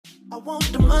I want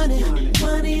the money,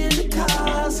 money in the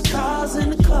cars, cars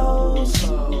in the clothes,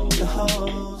 the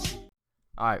hoes.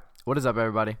 Alright, what is up,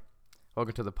 everybody?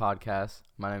 Welcome to the podcast.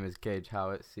 My name is Gaige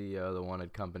Howitt, CEO of The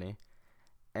Wanted Company.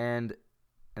 And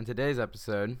in today's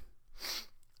episode,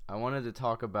 I wanted to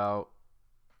talk about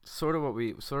sort of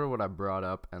what I brought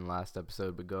up in last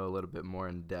episode, but go a little bit more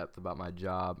in depth about my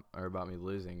job, or about me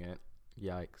losing it.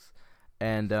 Yikes.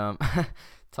 And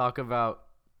talk about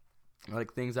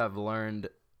like things I've learned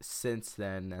since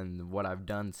then and what I've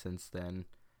done since then.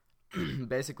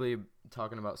 Basically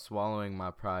talking about swallowing my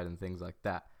pride and things like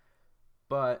that.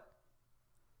 But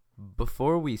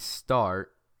before we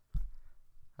start,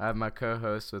 I have my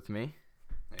co-host with me.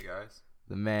 Hey guys.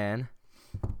 The man,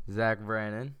 Zac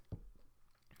Brandon.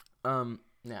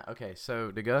 Okay, so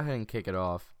to go ahead and kick it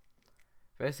off,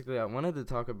 basically I wanted to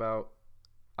talk about,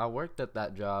 I worked at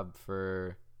that job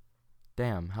for,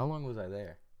 how long was I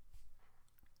there?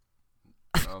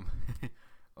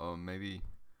 Maybe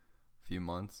a few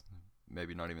months,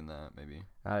 maybe not even that, maybe.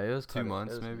 It was 2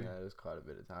 months, maybe. Yeah, it was quite a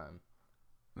bit of time.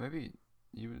 Maybe,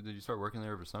 did you start working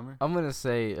there over summer? I'm gonna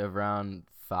say around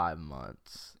 5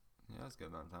 months. Yeah, that's a good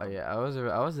amount of Oh time. yeah, I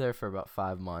was there for about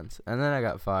 5 months, and then I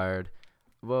got fired.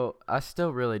 Well, I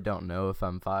still really don't know if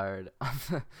I'm fired.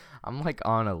 I'm like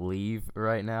on a leave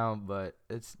right now, but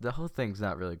the whole thing's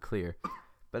not really clear.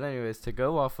 But anyways, to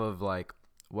go off of like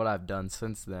what I've done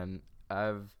since then,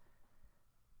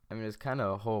 it's kind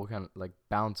of a whole kind of like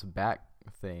bounce back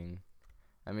thing.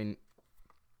 I mean,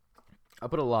 I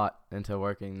put a lot into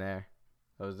working there.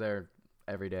 I was there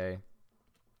every day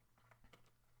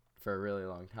for a really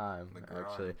long time,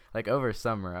 actually. Like over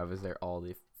summer, I was there all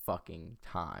the fucking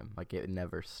time. Like it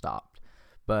never stopped.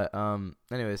 But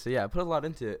anyway, so yeah, I put a lot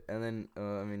into it, and then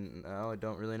now I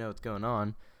don't really know what's going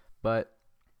on. But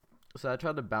so I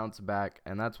tried to bounce back,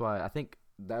 and that's why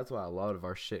a lot of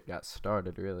our shit got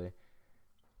started, really.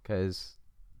 Because,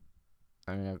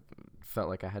 I felt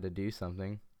like I had to do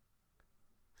something.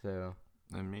 So.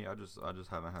 And me, I just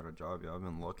haven't had a job yet. I've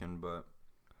been looking, but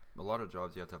a lot of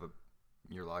jobs you have to have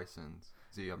your license.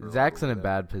 So you have Zach's in a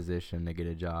bad position to get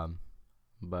a job.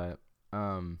 But,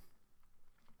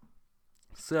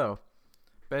 so,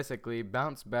 basically,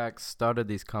 Bounce Back started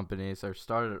these companies, or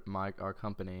started our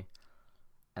company,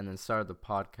 and then started the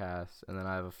podcast, and then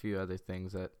I have a few other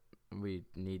things that we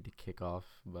need to kick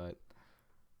off, but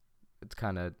it's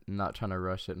kind of not trying to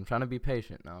rush it. I'm trying to be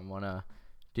patient now. I want to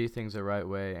do things the right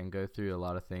way and go through a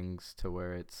lot of things to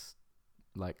where it's,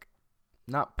 like,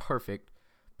 not perfect,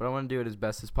 but I want to do it as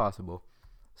best as possible.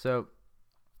 So,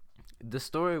 the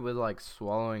story with, like,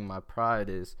 swallowing my pride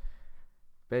is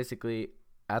basically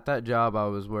at that job I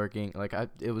was working, like,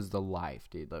 it was the life,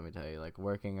 dude, let me tell you. Like,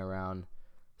 working around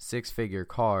six-figure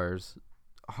cars,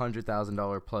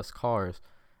 $100,000 plus cars,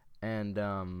 and,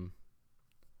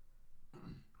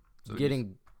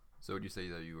 So would you say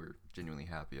that you were genuinely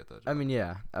happy at that job? I mean,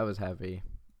 yeah, I was happy.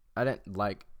 I didn't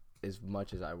like as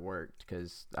much as I worked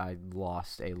because I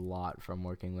lost a lot from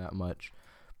working that much.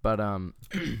 But, I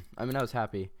was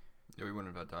happy. Yeah, we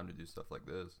wouldn't have had time to do stuff like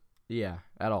this. Yeah,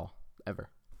 at all. Ever.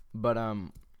 But,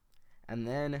 and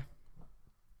then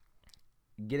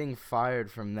getting fired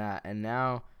from that, and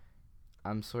now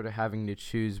I'm sort of having to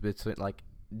choose between, like,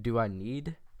 do I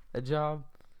need a job?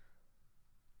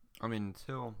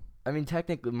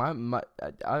 Technically,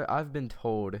 I've been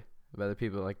told by the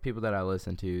people that I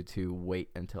listen to wait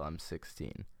until I'm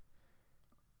 16.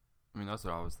 That's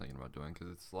what I was thinking about doing,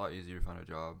 because it's a lot easier to find a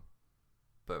job.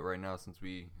 But right now, since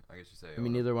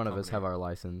neither one of us have our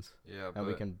license. Yeah, and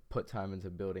we can put time into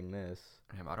building this.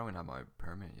 Damn, I don't even have my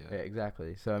permit yet. Yeah,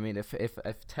 exactly. So,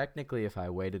 if I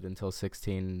waited until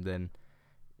 16, then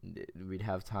we'd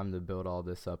have time to build all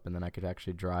this up, and then I could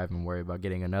actually drive and worry about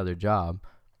getting another job.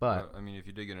 But if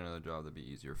you did get another job, that'd be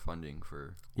easier funding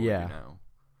for what you now.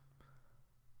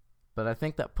 But I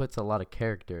think that puts a lot of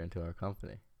character into our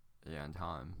company. Yeah, and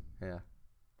time. Yeah.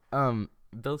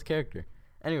 Builds character.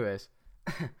 Anyways,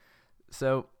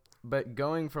 so, but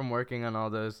going from working on all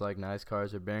those, like, nice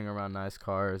cars, or being around nice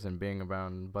cars and being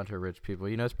around a bunch of rich people,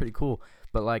 it's pretty cool.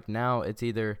 But, like, now it's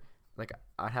either, like,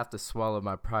 I'd have to swallow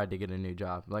my pride to get a new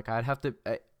job. Like, I'd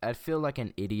feel like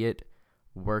an idiot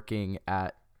working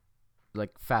at,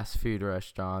 like, fast food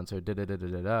restaurants or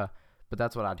da-da-da-da-da-da, but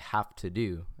that's what I'd have to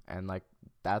do. And, like,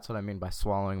 that's what I mean by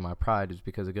swallowing my pride, is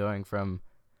because of going from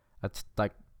a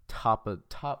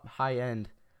top high-end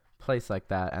place like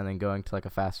that and then going to, like, a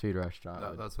fast food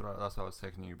restaurant. That's what I was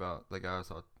texting you about. Like, I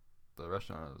saw the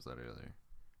restaurant I was at earlier.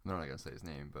 I'm not going to say his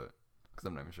name, but because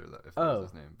I'm not even sure if that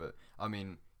was his name. But,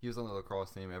 he was on the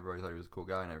lacrosse team. Everybody thought he was a cool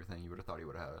guy and everything. You would have thought he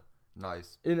would have had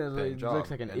nice You know, paying he job.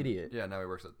 looks like an and, idiot. Yeah, now he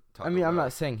works at Taco I mean, I'm Bell.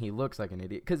 not saying he looks like an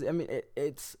idiot, because I mean,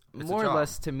 it's It's more a or job.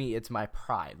 less to me, it's my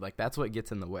pride. Like, that's what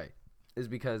gets in the way, is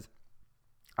because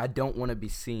I don't want to be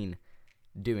seen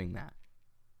doing that.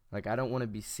 Like, I don't want to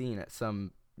be seen at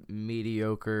some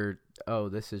mediocre, oh,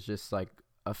 this is just like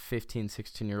a 15,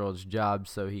 16-year-old's job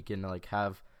so he can like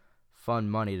have fun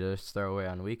money to just throw away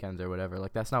on weekends or whatever.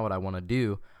 Like, that's not what I want to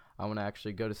do. I want to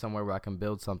actually go to somewhere where I can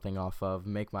build something off of,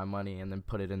 make my money, and then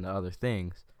put it into other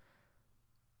things.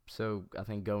 So I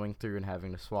think going through and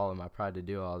having to swallow my pride to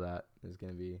do all that is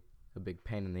going to be a big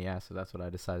pain in the ass. So that's what I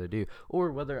decided to do.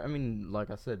 Or whether, I mean, like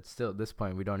I said, still at this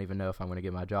point, we don't even know if I'm going to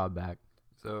get my job back.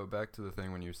 So back to the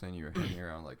thing when you were saying you were hanging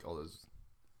around like all those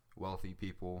wealthy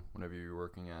people whenever you were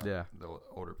working at Yeah. the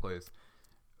older place.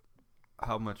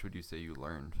 How much would you say you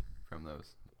learned from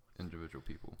those individual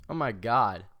people? Oh my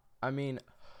God. I mean,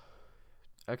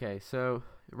 okay, so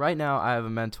right now I have a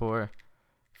mentor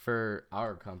for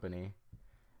our company.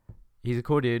 He's a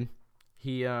cool dude.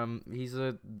 He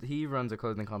runs a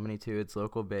clothing company too. It's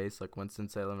local based, like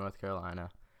Winston-Salem, North Carolina.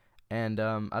 And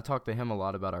I talked to him a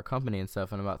lot about our company and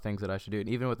stuff and about things that I should do, and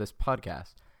even with this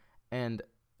podcast. And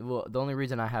well, the only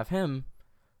reason I have him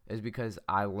is because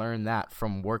I learned that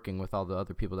from working with all the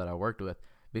other people that I worked with.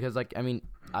 Because, like, I mean,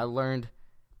 I learned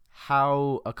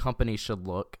how a company should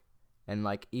look. And,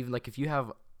 like, even, like, if you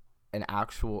have an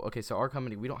actual... Okay, so our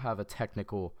company, we don't have a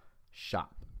technical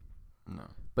shop. No.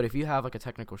 But if you have, like, a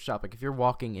technical shop, like, if you're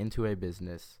walking into a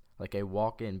business, like a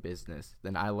walk-in business,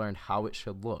 then I learned how it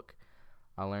should look.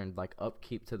 I learned, like,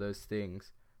 upkeep to those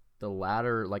things. The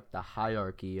ladder, like, the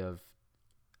hierarchy of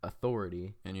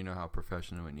authority. And you know how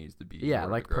professional it needs to be. Yeah,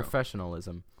 like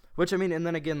professionalism. Which, I mean, and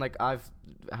then again, like, I'm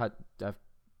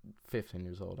 15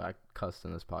 years old. I cussed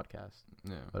in this podcast.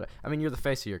 Yeah. But, I mean, you're the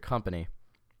face of your company.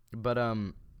 But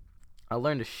I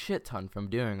learned a shit ton from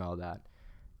doing all that.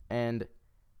 And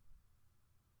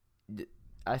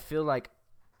I feel like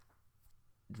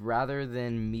rather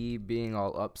than me being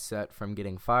all upset from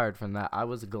getting fired from that, I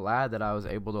was glad that I was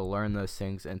able to learn those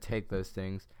things and take those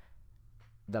things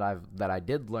that I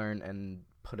did learn and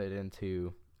put it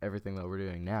into everything that we're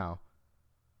doing now.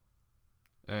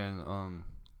 And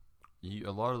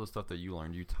a lot of the stuff that you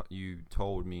learned, you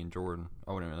told me and Jordan.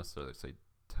 I wouldn't necessarily say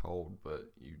told,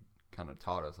 but you kind of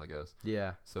taught us, I guess.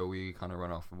 Yeah. So we kind of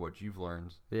run off of what you've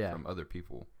learned from other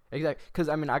people. Exactly. Because,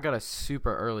 I mean, I got a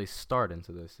super early start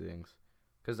into those things.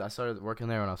 Because I started working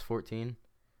there when I was 14.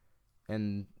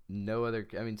 And no other,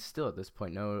 I mean, still at this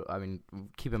point,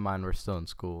 keep in mind we're still in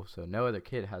school. So no other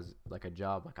kid has, like, a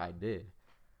job like I did.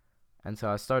 And so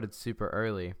I started super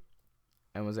early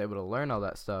and was able to learn all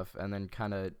that stuff and then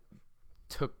kind of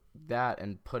took that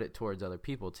and put it towards other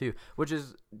people too, which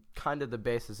is kind of the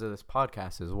basis of this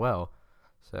podcast as well.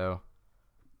 So.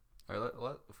 All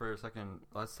right, for a second,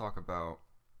 let's talk about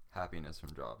happiness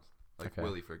from jobs. Like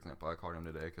Willie, for example. I called him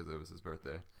today because it was his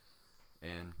birthday.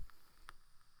 And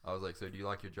I was like, so do you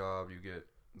like your job? You get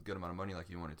a good amount of money like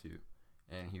you wanted to?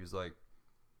 And he was like,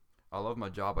 I love my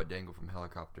job. I dangle from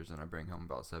helicopters and I bring home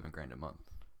about $7,000 a month.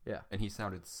 Yeah. And he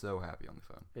sounded so happy on the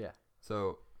phone. Yeah.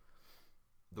 So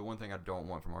the one thing I don't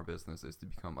want from our business is to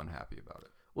become unhappy about it.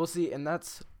 Well, see, and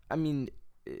that's, I'm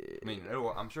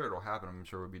sure it'll happen. I'm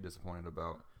sure we'll be disappointed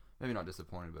about, maybe not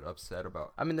disappointed, but upset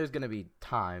about. I mean, there's going to be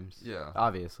times. Yeah.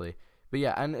 Obviously. But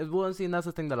yeah, and well, see, and that's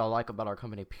the thing that I like about our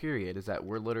company, period, is that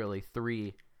we're literally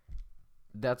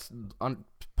that's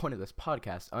point of this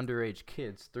podcast, underage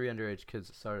kids, 3 underage kids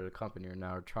that started a company and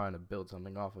now are trying to build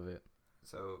something off of it.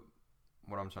 So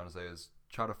what I'm trying to say is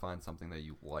try to find something that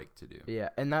you like to do. Yeah,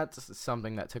 and that's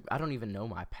something that I don't even know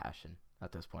my passion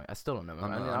at this point. I still don't know.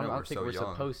 I don't think we're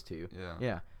supposed to. Yeah.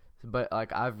 Yeah. But,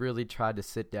 like, I've really tried to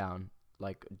sit down,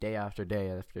 like, day after day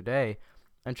after day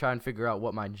and try and figure out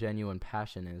what my genuine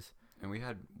passion is. And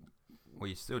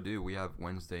we still do. We have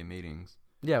Wednesday meetings.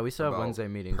 Yeah, we still have Wednesday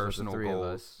meetings with the 3 goals,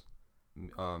 of us.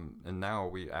 And now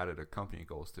we added a company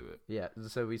goals to it. Yeah,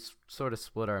 so we sort of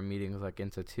split our meetings, like,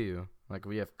 into 2. Like,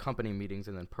 we have company meetings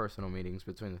and then personal meetings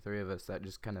between the 3 of us that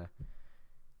just kind of...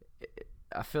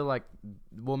 I feel like,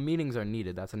 well, meetings are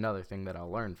needed. That's another thing that I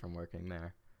learned from working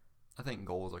there. I think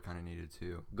goals are kind of needed,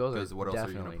 too. Goals are because what else are you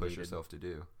definitely going to push needed. yourself to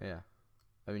do? Yeah.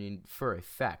 I mean, for a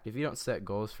fact, if you don't set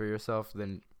goals for yourself,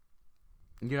 then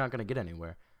you're not going to get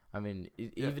anywhere. I mean,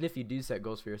 even if you do set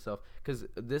goals for yourself, because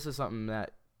this is something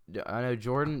that I know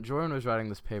Jordan was writing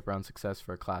this paper on success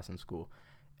for a class in school.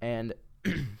 And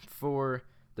for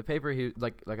the paper, he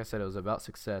like I said, it was about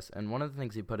success. And one of the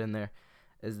things he put in there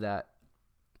is that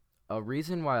a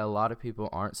reason why a lot of people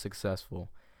aren't successful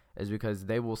is because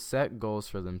they will set goals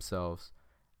for themselves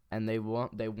and they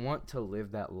want to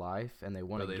live that life, and they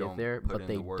want to get there, but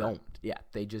they don't. Yeah,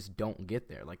 they just don't get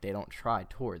there. Like, they don't try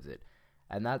towards it.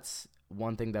 And that's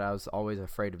one thing that I was always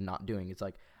afraid of not doing. It's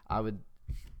like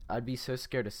I'd be so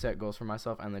scared to set goals for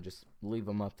myself and then just leave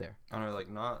them up there. I don't know, like,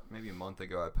 not maybe a month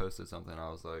ago I posted something. I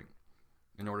was like,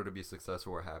 in order to be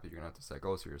successful or happy, you're going to have to set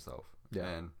goals for yourself. Yeah.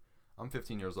 And I'm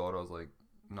 15 years old. I was like,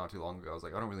 not too long ago, I was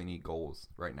like, I don't really need goals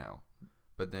right now.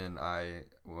 But then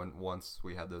once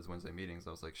we had those Wednesday meetings,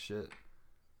 I was like, shit,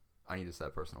 I need to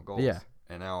set personal goals. Yeah.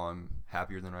 And now I'm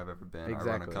happier than I've ever been. Exactly.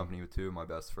 I run a company with 2 of my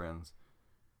best friends.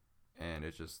 And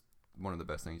it's just one of the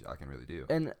best things I can really do.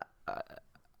 And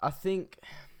I think...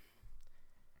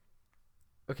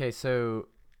 Okay, so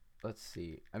let's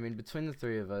see. I mean, between the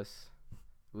 3 of us,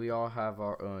 we all have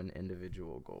our own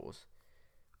individual goals.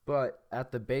 But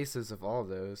at the basis of all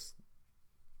those,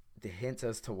 the hints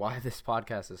as to why this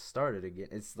podcast has started again,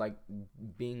 it's like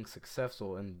being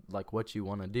successful in like what you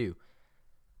want to do.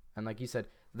 And like you said,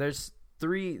 there's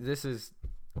 3. This is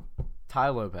Ty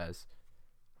Lopez.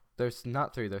 There's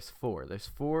not 3, there's 4. There's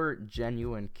 4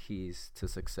 genuine keys to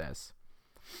success.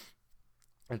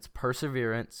 It's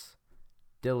perseverance,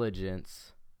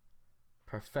 diligence,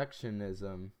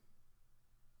 perfectionism.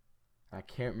 I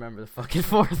can't remember the fucking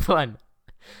 4th one.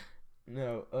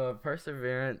 No,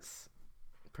 perseverance,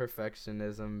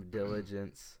 perfectionism,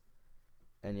 diligence,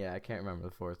 and yeah, I can't remember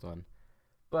the 4th one.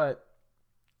 But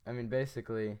I mean,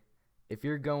 basically, if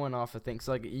you're going off of things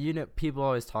like, you know, people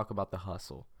always talk about the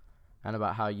hustle and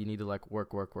about how you need to like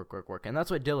work, and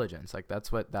that's what diligence, like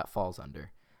that's what that falls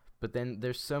under. But then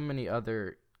there's so many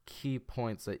other key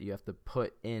points that you have to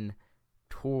put in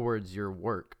towards your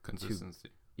work. Consistency.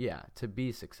 To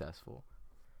be successful.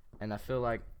 And I feel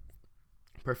like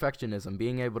perfectionism,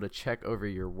 being able to check over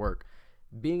your work,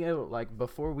 being able, like,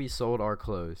 before we sold our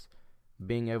clothes,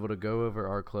 being able to go over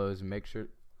our clothes, make sure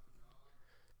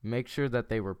that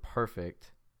they were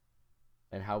perfect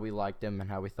and how we liked them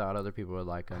and how we thought other people would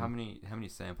like them. How many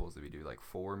samples did we do? Like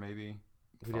 4 maybe?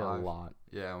 We did a lot.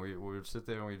 Yeah, we would sit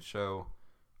there and we'd show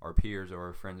our peers or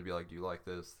our friends and be like, do you like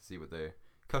this? See what they...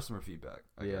 Customer feedback,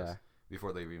 I guess,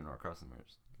 before they were even our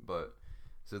customers. But,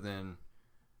 so then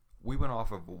we went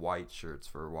off of white shirts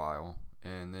for a while,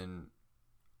 and then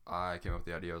I came up with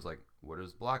the idea. I was like, what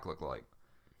does black look like?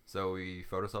 So we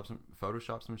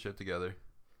photoshopped some shit together.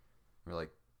 We're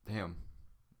like, damn,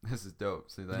 this is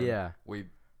dope. So then we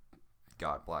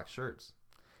got black shirts.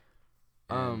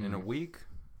 And in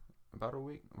about a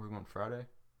week, we're going Friday,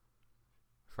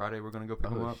 we're going to go pick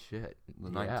them up. Oh, shit. The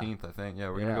 19th, I think. Yeah,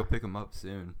 we're going to go pick them up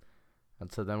soon.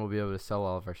 And so then we'll be able to sell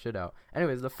all of our shit out.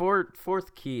 Anyways, the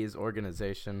fourth key is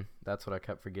organization. That's what I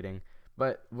kept forgetting.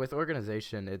 But with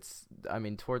organization, it's, I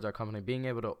mean, towards our company, being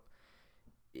able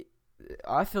to,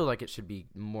 I feel like it should be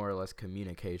more or less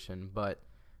communication. But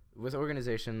with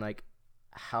organization, like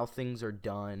how things are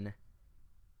done,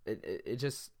 it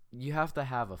just, you have to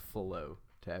have a flow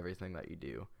to everything that you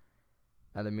do.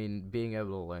 And I mean, being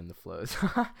able to learn the flows.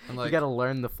 And like, you got to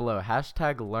learn the flow.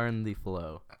 # learn the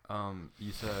flow.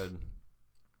 You said,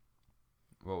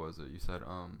 what was it? You said,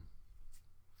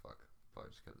 fuck.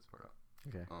 Probably just cut this part out.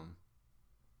 Okay.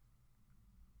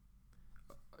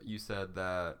 You said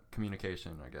that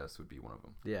communication, I guess, would be one of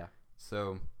them. Yeah.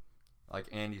 So, like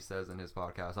Andy says in his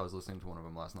podcast, I was listening to one of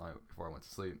them last night before I went to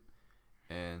sleep,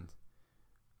 and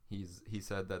he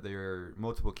said that there are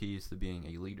multiple keys to being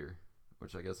a leader,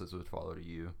 which I guess this would follow to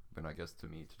you, but I guess to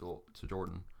me, to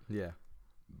Jordan. Yeah.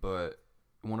 But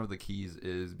one of the keys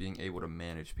is being able to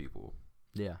manage people.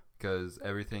 Yeah. Because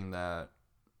everything that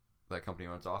company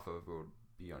runs off of will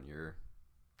be on your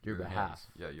behalf. Hands.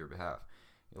 Yeah, your behalf.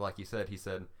 Like he said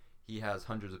he has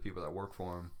hundreds of people that work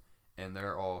for him, and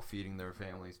they're all feeding their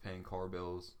families, paying car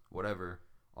bills, whatever,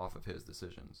 off of his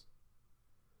decisions.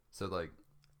 So, like,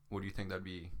 what do you think that'd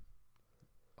be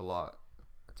a lot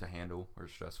to handle or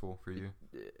stressful for you?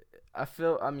 I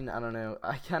don't know.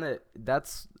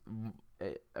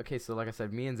 Okay, so like I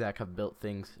said, me and Zach have built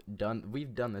things,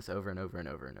 we've done this over and over and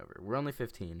over and over. We're only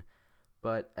 15,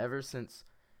 but ever since,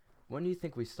 when do you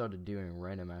think we started doing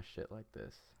random ass shit like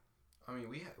this? I mean,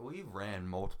 we ran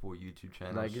multiple YouTube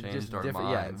channels, like, changed just our different,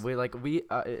 minds.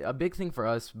 Yeah, a big thing for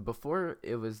us, before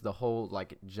it was the whole,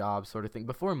 like, job sort of thing,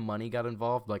 before money got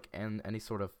involved, like, and any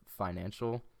sort of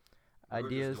financial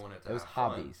ideas, it was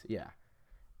hobbies, fun. Yeah.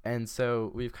 And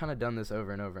so we've kind of done this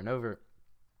over and over and over,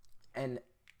 and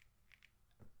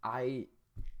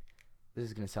this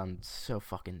is going to sound so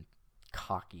fucking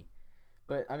cocky,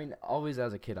 but, I mean, always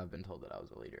as a kid, I've been told that I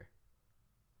was a leader.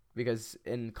 Because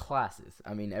in classes,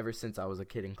 I mean, ever since I was a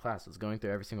kid in classes, going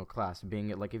through every single class, being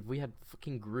it, like, if we had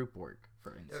fucking group work,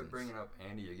 for instance. Yeah, bringing up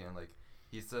Andy again, like,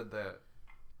 he said that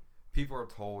people are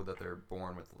told that they're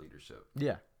born with leadership.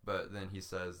 Yeah. But then he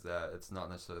says that it's not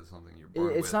necessarily something you're born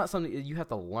with. It's not something you have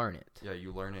to learn it. Yeah,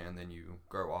 you learn it and then you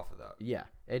grow off of that. Yeah,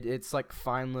 it's like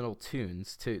fine little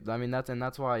tunes too. I mean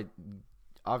that's why,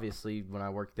 obviously, when I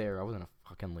worked there, I wasn't a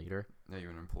fucking leader. Yeah,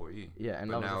 you're an employee. Yeah,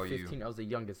 and but I was 15. I was the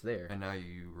youngest there. And now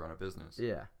you run a business.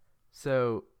 Yeah,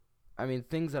 so, I mean,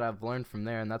 things that I've learned from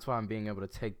there, and that's why I'm being able to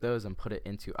take those and put it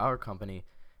into our company,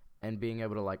 and being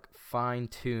able to like fine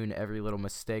tune every little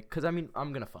mistake. Because I mean,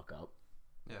 I'm gonna fuck up.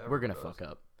 Yeah, we're gonna fuck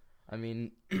up. I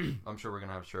mean, I'm sure we're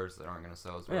gonna have shirts that aren't gonna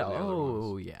sell as well well as the other ones.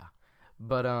 Oh yeah,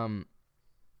 but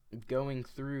going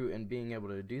through and being able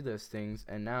to do those things,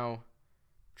 and now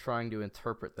trying to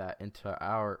interpret that into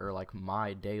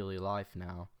my daily life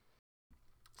now.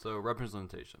 So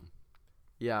representation.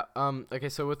 Yeah. Okay.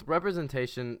 So with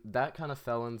representation, that kind of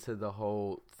fell into the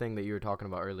whole thing that you were talking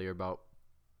about earlier about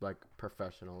like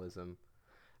professionalism,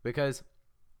 because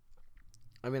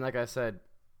I mean, like I said,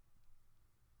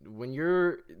 when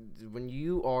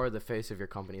you are the face of your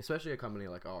company, especially a company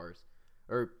like ours,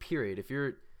 or period, if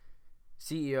you're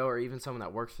CEO or even someone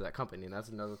that works for that company, and that's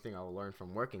another thing I'll learn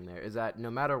from working there, is that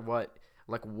no matter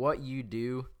what you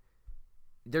do,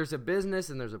 there's a business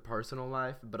and there's a personal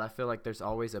life, but I feel like there's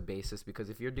always a basis, because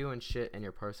if you're doing shit in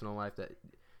your personal life that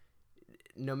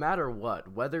no matter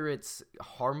what, whether it's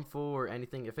harmful or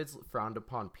anything, if it's frowned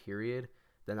upon, period,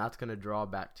 then that's going to draw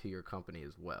back to your company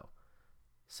as well.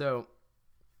 So,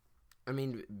 I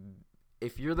mean,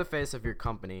 if you're the face of your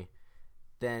company,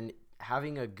 then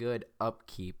having a good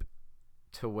upkeep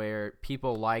to where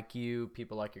people like you,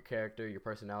 people like your character, your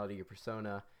personality, your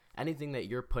persona, anything that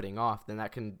you're putting off, then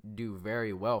that can do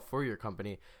very well for your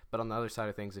company. But on the other side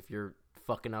of things, if you're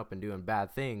fucking up and doing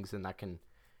bad things, then that can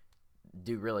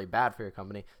do really bad for your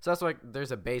company. So that's why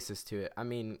there's a basis to it. I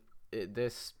mean,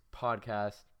 this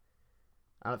podcast,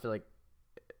 I don't feel like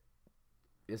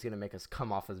it's going to make us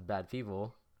come off as bad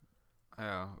people.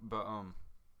 Yeah, but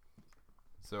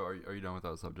so are you done with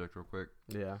that subject real quick?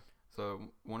 Yeah. So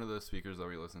one of the speakers that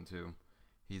we listened to,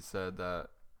 he said that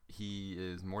he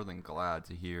is more than glad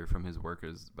to hear from his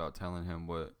workers about telling him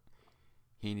what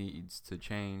he needs to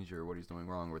change or what he's doing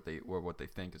wrong, or what they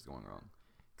think is going wrong.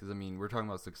 Because I mean, we're talking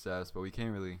about success, but we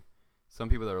can't really. Some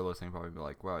people that are listening probably be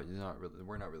like, "Wow,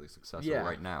 we're not really successful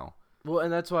right now." Well,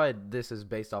 and that's why this is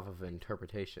based off of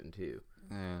interpretation too.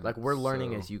 And like we're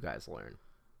learning as you guys learn.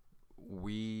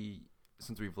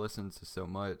 Since we've listened to so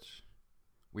much,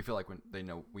 we feel like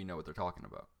we know what they're talking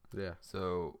about. Yeah.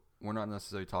 So we're not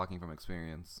necessarily talking from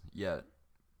experience yet.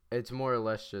 It's more or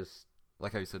less just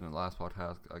like how you said in the last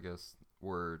podcast. I guess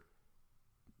we're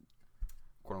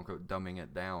quote unquote dumbing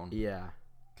it down. Yeah.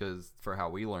 Because for how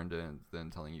we learned it, and then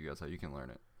telling you guys how you can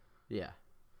learn it. Yeah.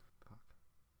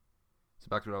 So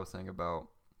back to what I was saying about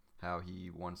how he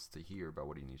wants to hear about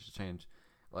what he needs to change.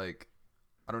 Like,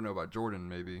 I don't know about Jordan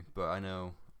maybe, but I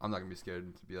know I'm not going to be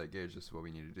scared to be like, Gage, this is what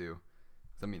we need to do.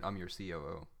 'Cause, I mean, I'm your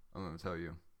COO. I'm going to tell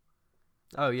you.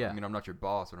 Oh, yeah. I mean, I'm not your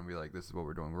boss, but I'm going to be like, this is what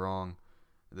we're doing wrong.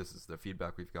 This is the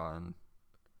feedback we've gotten.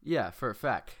 Yeah, for a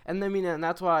fact. And I mean, and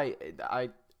that's why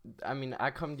I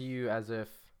come to you as if,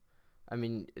 I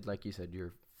mean, like you said,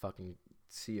 you're fucking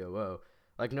COO.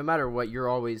 Like, no matter what, you're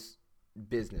always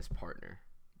business partner.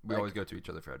 We always go to each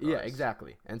other for advice. Yeah,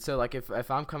 exactly. And so, like,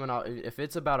 if I'm coming out, if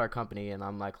it's about our company and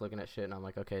I'm, like, looking at shit and I'm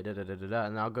like, okay, da-da-da-da-da,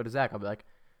 and I'll go to Zach, I'll be like,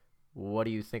 what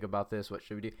do you think about this? What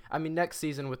should we do? I mean, next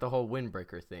season with the whole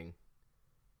windbreaker thing,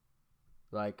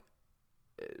 like,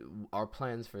 our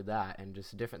plans for that and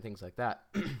just different things like that.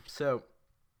 So,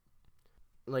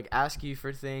 like, ask you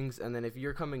for things, and then if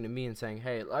you're coming to me and saying,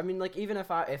 hey, I mean, like, even if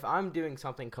I'm doing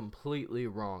something completely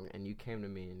wrong and you came to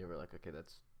me and you were like, okay,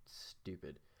 that's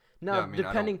stupid. No, yeah,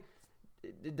 I mean,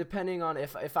 depending on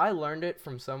if I learned it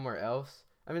from somewhere else,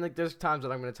 I mean, like, there's times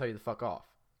that I'm going to tell you to fuck off.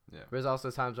 Yeah. There's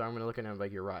also times where I'm going to look at it and be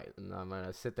like, you're right. And I'm going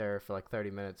to sit there for like 30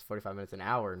 minutes, 45 minutes, an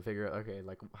hour and figure out, okay,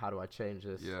 like, how do I change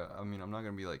this? Yeah, I mean, I'm not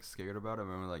going to be, like, scared about it. I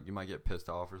mean, like, you might get pissed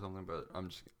off or something, but I'm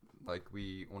just, like,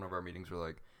 one of our meetings were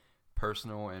like,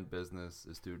 personal and business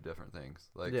is two different things.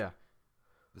 Like, yeah.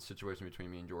 The situation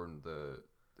between me and Jordan, the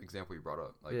example you brought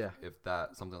up, like, if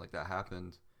something like that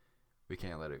happened, we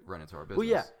can't let it run into our business. Well,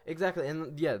 yeah, exactly.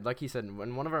 And yeah, like you said,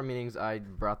 in one of our meetings, I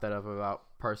brought that up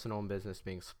about personal and business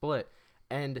being split.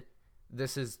 And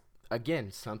this is,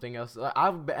 again, something else. A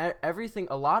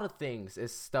lot of things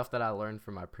is stuff that I learned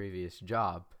from my previous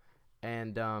job.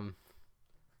 And,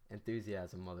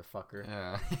 enthusiasm, motherfucker.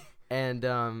 Yeah.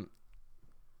 And,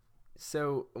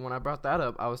 so when I brought that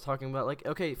up, I was talking about, like,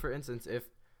 okay, for instance, if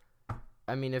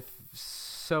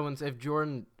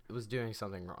Jordan was doing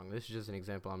something wrong, this is just an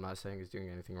example. I'm not saying he's doing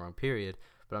anything wrong, period,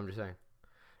 but I'm just saying,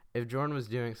 if Jordan was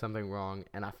doing something wrong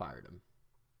and I fired him,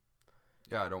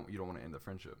 Yeah, you don't want to end the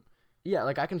friendship. Yeah,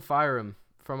 like I can fire him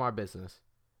from our business,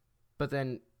 but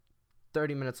then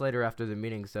 30 minutes later after the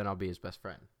meeting's done, I'll be his best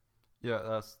friend. Yeah,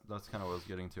 that's kind of what I was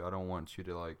getting to. I don't want you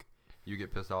to like you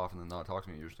get pissed off and then not talk to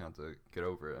me. You're just gonna have to get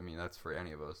over it. I mean, that's for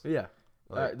any of us. Yeah,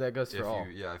 Like, that goes for all.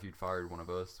 If you'd fired one of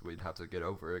us, we'd have to get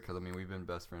over it because I mean we've been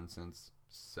best friends since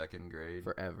 2nd grade.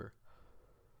 Forever.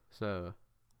 So,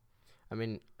 I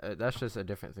mean, that's just a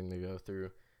different thing to go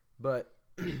through. But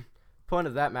point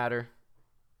of that matter,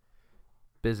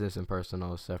 business and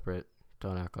personal is separate.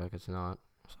 Don't act like it's not.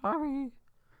 Sorry.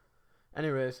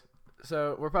 Anyways,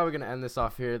 so we're probably going to end this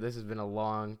off here. This has been a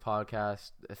long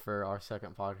podcast for our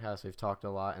second podcast. We've talked a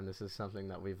lot, and this is something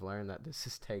that we've learned that this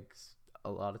just takes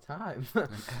a lot of time. And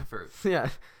effort. Yeah.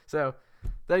 So,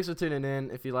 thanks for tuning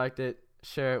in. If you liked it,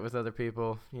 share it with other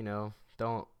people.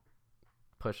 Don't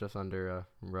push us under a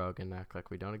rug and act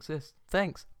like we don't exist.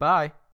 Thanks. Bye.